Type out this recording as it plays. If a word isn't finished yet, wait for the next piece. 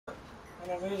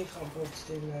I really can't bother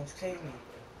to do those cleaning.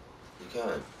 You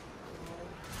can.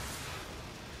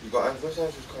 You got where's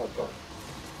Andrew's card gone?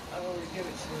 I've already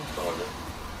given it to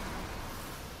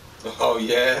him. Oh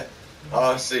yeah.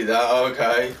 Oh, I see that.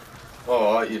 Okay.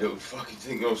 All right, you little fucking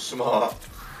think you're smart.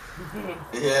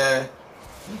 Yeah.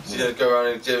 So you go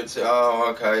around and give it to. Oh,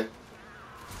 okay.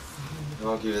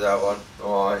 I'll give you that one.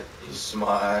 All right, you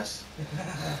smart ass.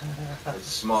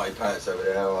 Smarty pants over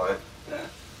there. All right.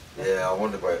 Yeah, I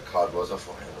wondered where the card was. I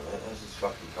thought, hang on a minute, where's his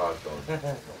fucking card gone?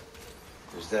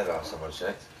 It was there last time I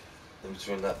checked. In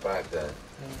between that bag there.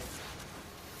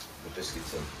 The biscuit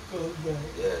tin. Oh, yeah.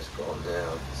 Yeah, it's gone now.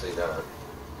 I can see that.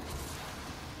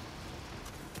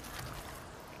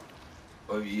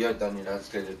 Well, you haven't done your dad's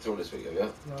cleaning at all this week, have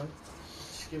you? No.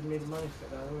 She's given me the money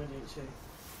for that already, isn't she?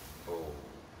 Oh,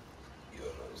 you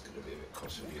don't know it's going to be a bit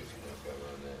costly for you if you don't go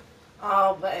around there.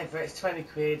 Oh, whatever, it's 20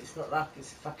 quid. It's not like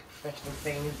it's a fucking professional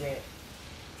thing, is it?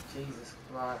 Jesus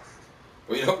Christ.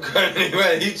 Well, you're not going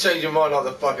anywhere. You change your mind like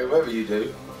the fucking weather you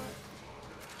do.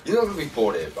 You're not going to be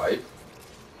bored here, babe.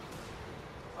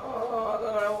 Oh, I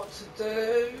don't know what to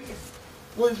do.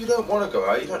 Well, if you don't want to go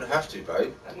out, you don't have to,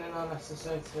 babe. And then I'll have to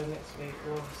say to her next week,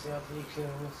 well, obviously after you clean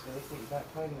this week, get you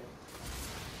back home then.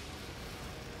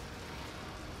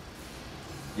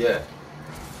 Yeah.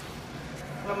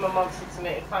 When my mum said to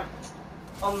me, in fact,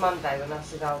 on Monday when I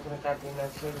said I was going to go do no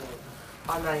cleaning,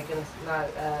 I know you're going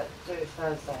to, do it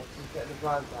Thursday because you're getting the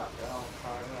blinds up. Oh,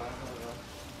 fine, right.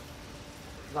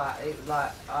 Like, do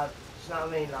you know what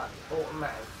I mean? Like,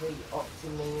 automatically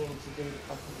opting me in to do the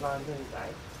fucking blinds anyway.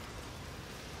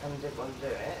 And didn't want to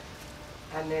do it.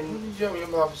 And then... What did you tell your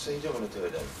mum say you don't want to do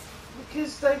it then?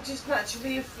 Because they just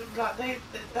naturally, like,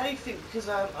 they think because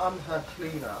I'm her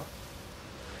cleaner,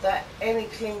 that any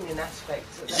cleaning aspect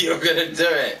of that You're going to do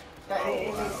it? That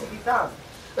it needs to be done.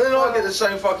 And then I get the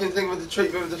same fucking thing with the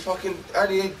treatment with the fucking,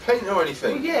 and he ain't paint or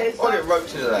anything. Well, yeah, it's I like, get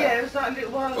roped into that. Yeah, it was like a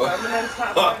little while ago.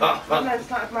 My nan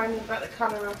started moaning about the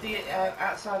colour of the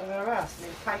outside of her house and he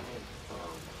was painting. Oh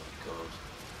my god.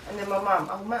 And then my mum,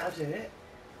 oh, Matt will do it.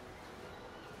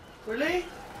 Really?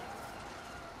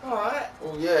 Alright.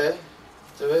 Well, yeah,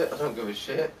 do it. I don't give a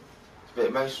shit. It's a bit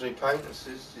of masonry paint.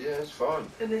 Yeah, it's fine.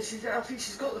 And then she said, I think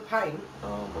she's got the paint.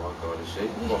 Oh my god, is she?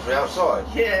 What, for the outside?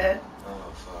 Yeah.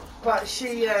 Oh fuck. But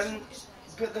she,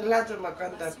 but the ladder my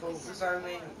granddad bought was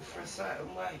only for a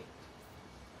certain weight.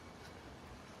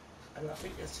 And I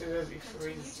think it's too heavy for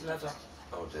his ladder.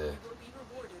 Oh dear.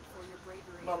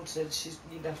 Mum said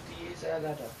you'd have to use her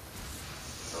ladder.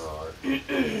 Alright.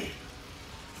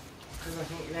 Because I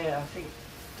think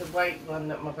the weight one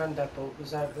that my granddad bought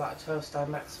was over like a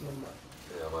 12-stone maximum one.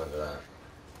 Yeah, I'm over that.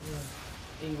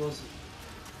 Yeah. He wasn't.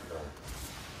 No.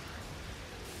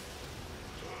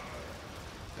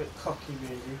 Bit cocky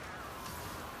really.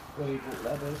 When he bought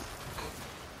ladders.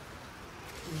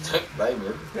 Don't blame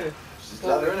him. It's just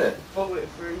ladder, innit? Bought it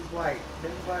for his weight.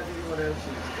 Never mind anyone else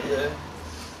used it. Yeah.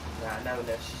 Nah, no one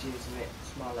else is using it.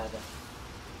 It's my ladder.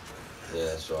 Yeah,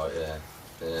 that's right, yeah.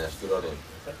 Yeah, that's good on him.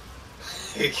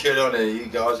 Good on him. You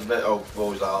guys have met old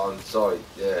balls like on site,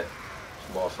 yeah.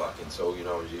 It's my fucking tool, you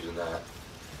know I was using that.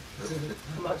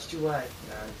 How much do you weigh?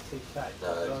 No, it's too fat.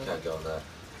 No, you can't go on that.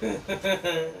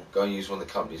 Go and use one of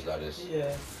the company's ladders.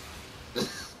 Yeah.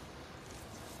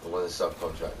 Or one of the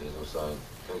subcontractors or something.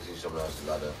 Go and use someone else's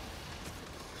ladder.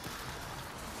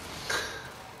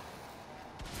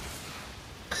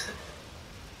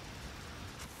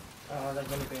 Oh, they're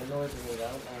going to be annoyed with me though,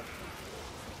 aren't they?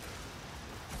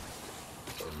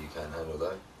 Something you can't handle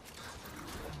though.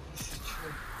 This is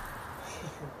true.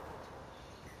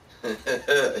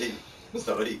 It's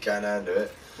not that you can't handle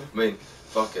it. I mean,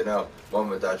 fucking hell,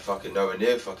 mum and dad fucking nowhere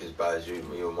near fucking as bad as you,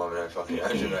 your mum and dad fucking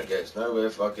Andrew that gets nowhere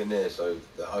fucking near, so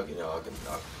I can fucking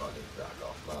back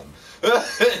off, mum.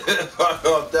 Fuck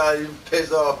off, dad, you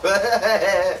piss off.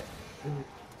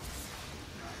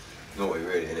 Naughty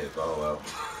really, innit, but oh well.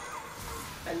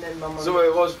 And then my mum... So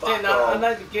it was back I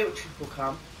know the guilt trip will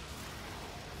come.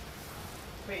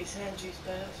 But it's Andrew's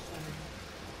birthday.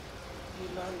 You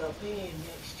might not be in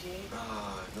next year.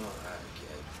 Ah, not that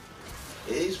again.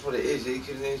 It is what it is. He's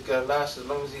going to last as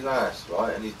long as he lasts,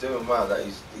 right? And he's doing well. That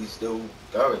he's still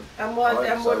going. And what? Right?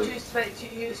 And what do you expect?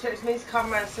 You expect me to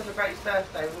come around and celebrate his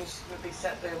birthday when he's going to be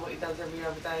sat doing what he does every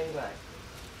other day anyway?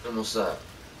 And what's that?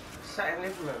 Sat in the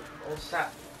living room, or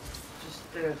sat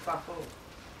just doing fuck all,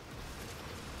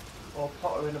 or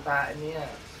pottering about in the house.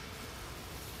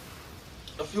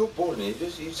 If you're bored and you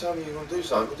tell me you're going to do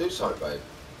something, we'll do something, babe.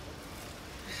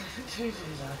 To do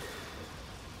that.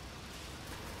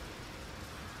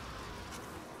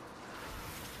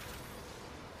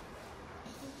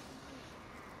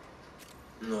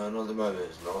 No, not at the moment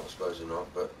it's not, I suppose it's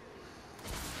not, but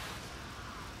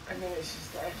And then it's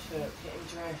just the effort, getting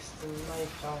dressed and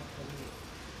makeup and...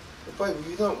 But babe, if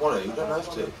you don't want to, you don't have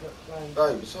to. Babe,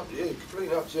 Babe, it's up to you,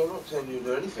 completely up to you. I'm not telling you to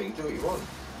do anything, do what you want.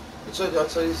 I tell you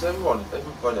this to everyone,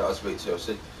 everybody that I speak to, I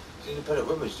said, it's independent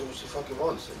women, she do what she fucking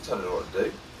wants. I'm telling her what to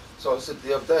do. So I said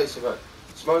the other day, she said about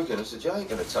smoking, I said, you ain't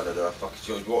going to tell her that I fucking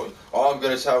choose what. I'm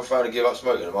going to tell a friend to give up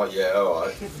smoking. I'm like, yeah,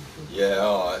 alright. Yeah,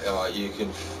 alright, you can,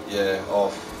 yeah,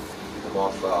 off. My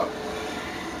fuck.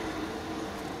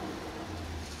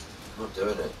 I'm not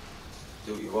doing it.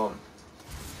 Do what you want.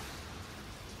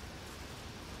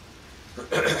 Tell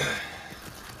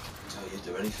you to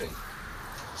do anything.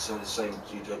 So the same,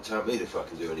 you don't tell me to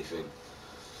fucking do anything.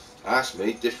 Ask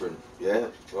me, different, yeah?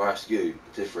 Or ask you,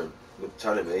 different. You're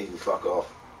telling me, you fuck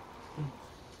off.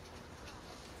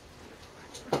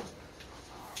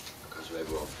 Goes with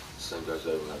everyone. The same goes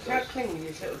over that How goes. clean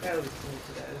this little girl is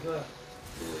today as well?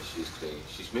 Yeah, she's clean.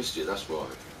 She's missed you, that's why.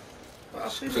 But I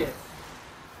feel it.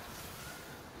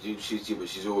 But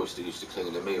she's always used to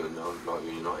clinging to me when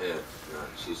you're not here. You know,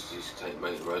 she's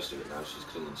making the most of it now. She's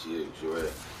clinging to you because you're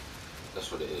here. That's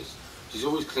what it is. She's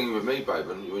always clinging with me, babe,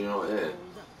 when you're not here.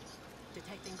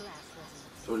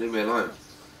 So leave me alone.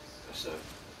 That's her.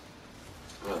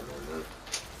 I don't know, man.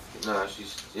 No,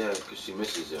 she's, yeah, because she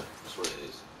misses you. That's what it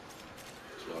is.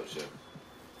 She likes you.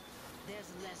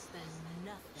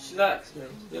 She likes me.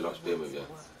 Yeah, likes being with you.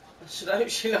 She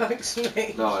likes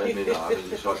me. No, I didn't mean that. I mean,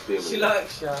 she likes being with you. She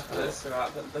likes you. Yeah. That's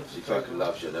alright. But She fucking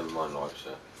loves you, never mind likes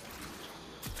you.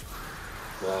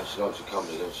 No, she likes your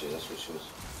company, don't she? That's what she was.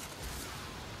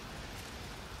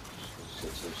 She's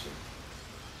attention.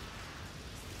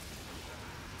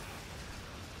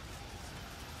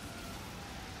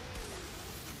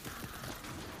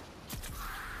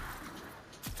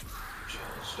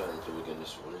 Straight into it again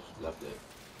this morning. Lovely.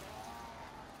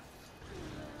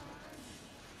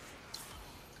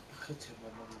 I could tell my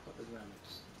mum got the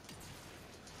ramps.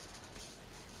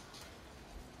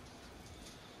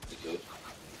 You good?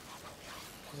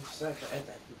 If she's like a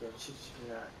headache again, she'd just be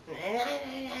like,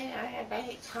 no,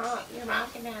 it's hot, you're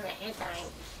marking down a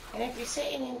headache. And if you're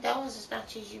sitting indoors as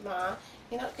much as you are,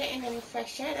 you're not getting any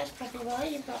fresh air, that's probably why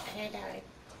you've got a headache.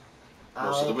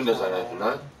 Well, so the windows ain't open,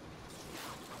 no?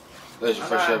 There's your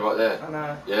fresh air right there. I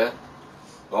know. Yeah?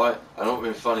 Right? I'm not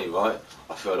being funny, right?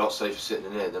 I feel a lot safer sitting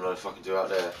in here than I fucking do out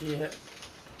there. Yeah.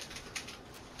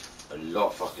 A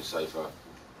lot fucking safer.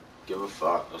 Give a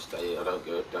fuck, I'll stay here, I don't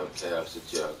care, I said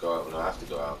yeah, I'll go out when I have to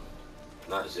go out.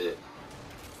 And that is it.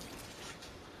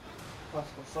 Pass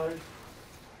my phone.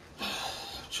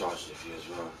 I've charged it for you as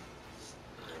well.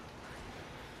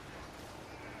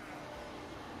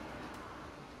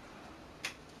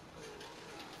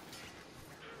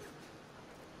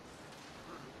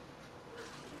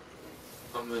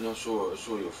 I mean, I'm sure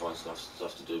you'll find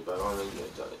stuff to do, but I mean,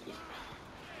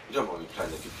 you don't mind me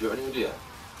playing the computer anymore, do you?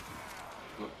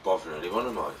 I'm not bothering anyone,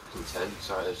 am I? Content,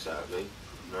 so it's out of me,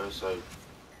 you know, so...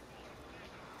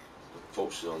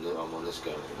 Unfortunately, I'm on this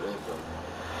game at the minute, but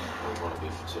I don't want to be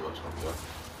for too much longer.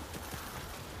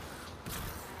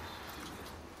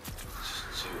 It's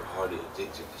just too highly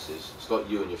addictive, this is. It's like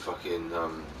you and your fucking,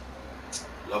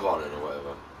 Love Island or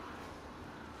whatever.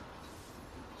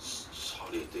 It's just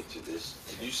highly addictive, this.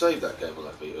 Did you save that game on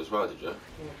that Vita as well, did you?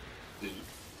 Yeah. Did you?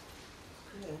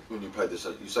 Yeah. When you played this,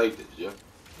 you saved it, did you?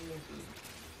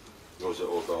 Yeah. Or was it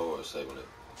all go or save on it?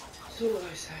 That's all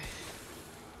I say.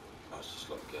 Oh, it's just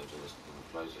like games on the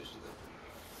PlayStation then.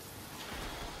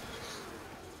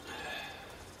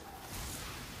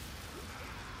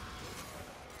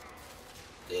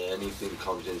 Yeah, anything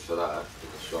comes in for that in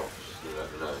the shop, just gonna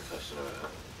let me know in case you know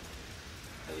that.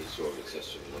 Any sort of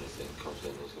accessory or anything comes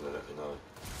in, he's gonna let me know.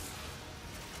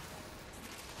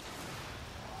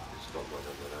 It's not my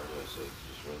number now anyway, so you can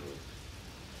just ring me.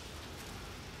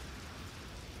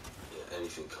 Yeah,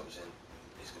 anything comes in,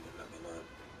 he's gonna let me know.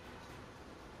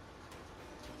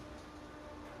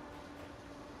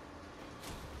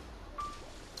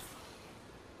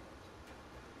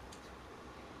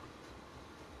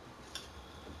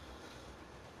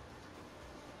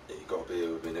 Yeah, you got to be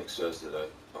here with me next Thursday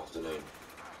though, afternoon.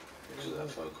 Because of that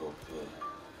phone call, yeah.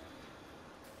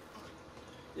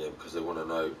 Yeah, because they want to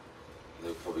know,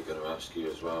 they're probably going to ask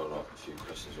you as well, like a few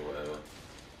questions or whatever.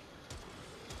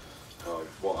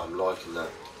 What I'm like in that,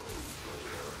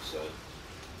 so.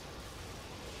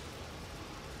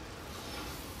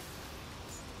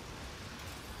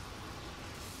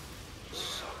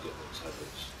 So I'll get the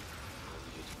tablets.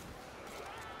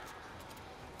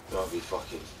 I'll be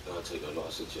fucking, I take a lot, I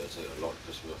said to you, I take a lot to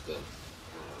piss me off then.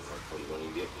 I probably won't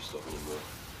even get pissed off anymore.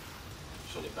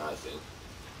 It's only a bad thing, I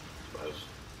suppose.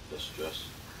 Less stress.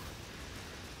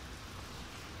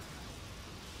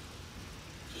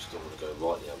 Just just don't want to go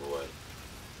right the other way.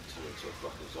 Turn into a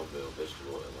fucking zombie or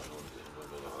vegetable or whatever. I don't want to do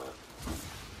anything like that.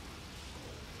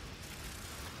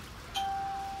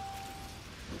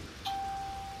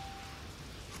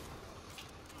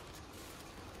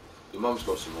 Your mum's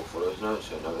got some more followers now,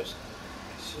 so I noticed.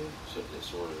 She? So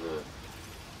this one there.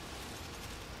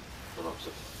 Gone up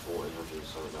to 1400 or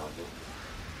something now, I think.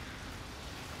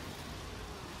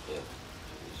 Yeah.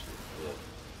 Yeah.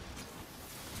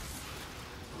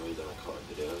 We've done a couple of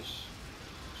videos.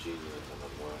 Junior, I've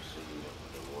done more. Senior, I've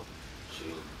done more.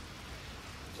 June,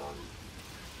 done.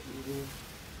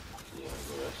 Yeah,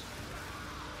 the rest.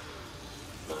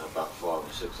 About 5 or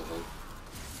 6, I think.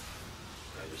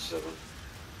 Maybe 7.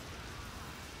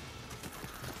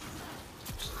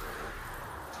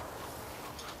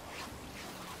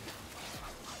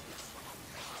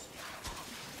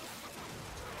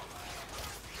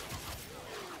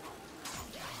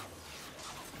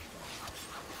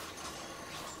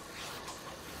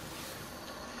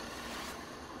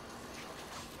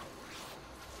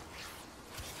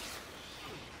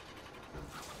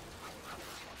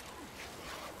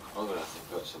 I'm going to have to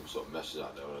put some sort of message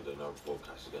out there when I do another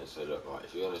broadcast again and say, look, right,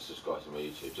 if you're going to subscribe to my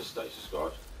YouTube, just stay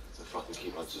subscribed and fucking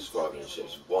keep unsubscribing and shit.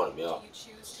 It's winding me up.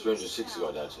 360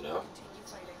 got down to now.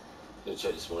 Didn't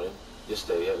check this morning.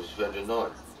 Yesterday, yeah, it was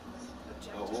 309.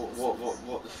 Oh,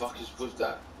 what the fuck is with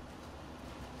that?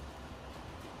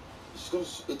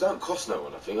 It don't cost no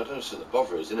one, I think. I don't know what the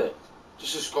bother is, innit?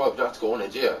 Just subscribe, you don't have to go on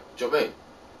it, do you? Do you know what I mean?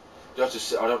 You have to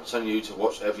sit, I'm not telling you to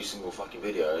watch every single fucking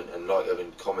video and like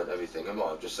and comment everything.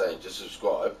 I'm just saying, just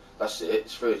subscribe. That's it.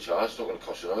 It's free of charge. It's not going to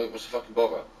cost you nothing. What's the fucking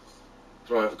bother?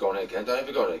 Don't ever go on it again. Don't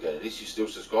ever go on it again. At least you still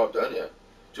subscribe, don't you?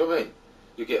 Do you know what I mean?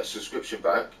 You get a subscription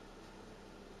back.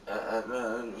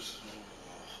 And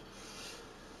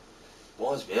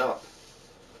winds me up.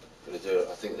 I'm going to do it.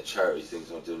 I think the charity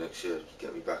things I'll do next year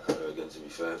get me back on there again, to be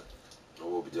fair. I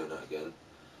will be doing that again.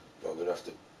 But I'm going to have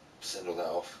to send all that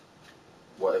off.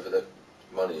 Whatever the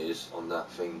money is on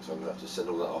that thing, so I'm going to have to send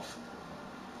all that off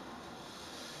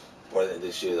by the end of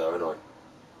this year though, and I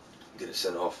get it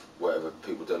sent off, whatever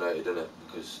people donated, innit,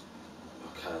 because I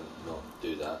can't not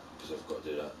do that, because I've got to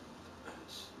do that. And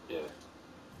it's, yeah,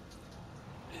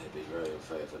 it'd be very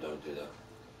unfair if I don't do that,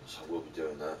 so I will be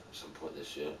doing that at some point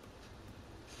this year,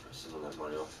 send all that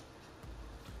money off,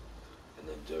 and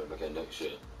then do them again next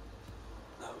year.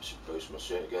 That should boost my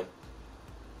shit again.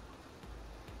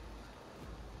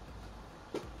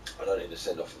 I don't need to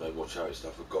send off no more charity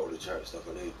stuff. I've got all the charity stuff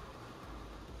I need.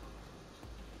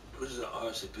 What is that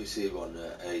RCPC one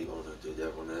there? A one, I do the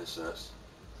other one there, so that's.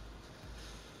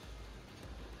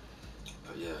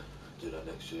 But yeah, I'll do that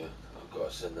next year. I've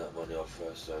got to send that money off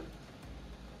first,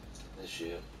 this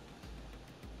year.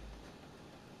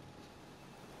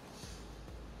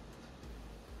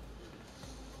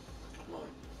 Come on.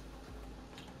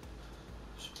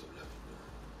 Should be 11 now.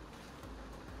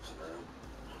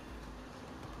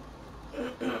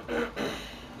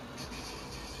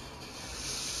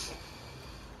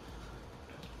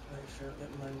 I'll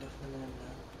get mined off my nan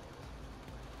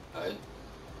now. Hey?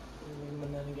 My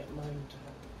nan and get mined.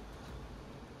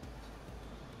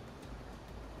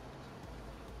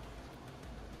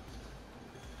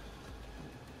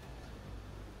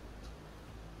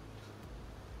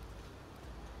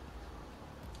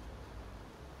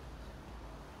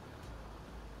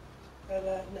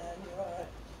 Hello, Nan, you alright?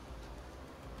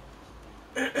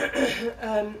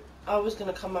 I was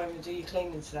going to come over and do your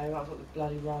cleaning today, but I've got the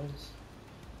bloody runs.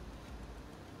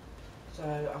 So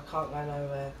I can't go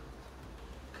nowhere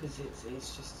because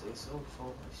it's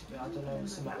awful. I don't know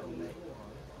what's the matter with me.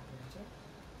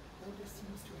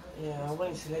 Yeah, I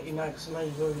wanted to let you know because I know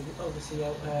you've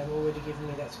already given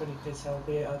me that 20 quid, so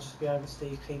I'll just be over to do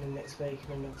your cleaning next week,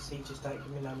 and then obviously you just don't give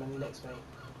me no money next week.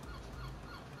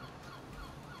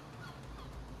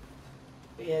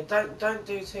 But yeah, don't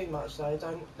do too much though.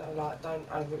 Don't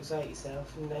overexert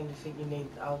yourself, and anything you need,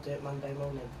 I'll do it Monday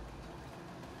morning.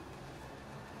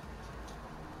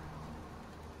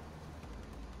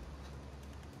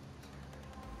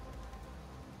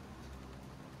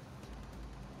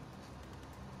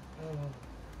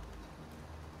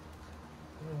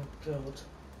 Oh God.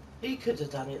 He could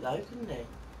have done it though, couldn't he?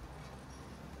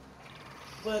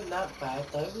 Weren't that bad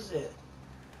though, was it?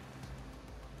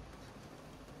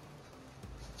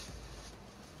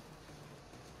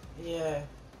 Yeah.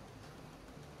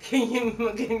 Can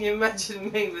you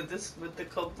imagine me with the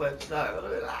cobwebs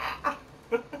though?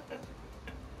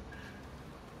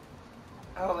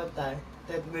 Oh, would they?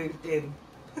 They'd moved in.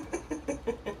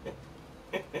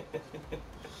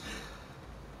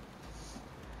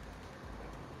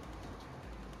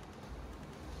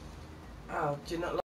 Oh, do you not like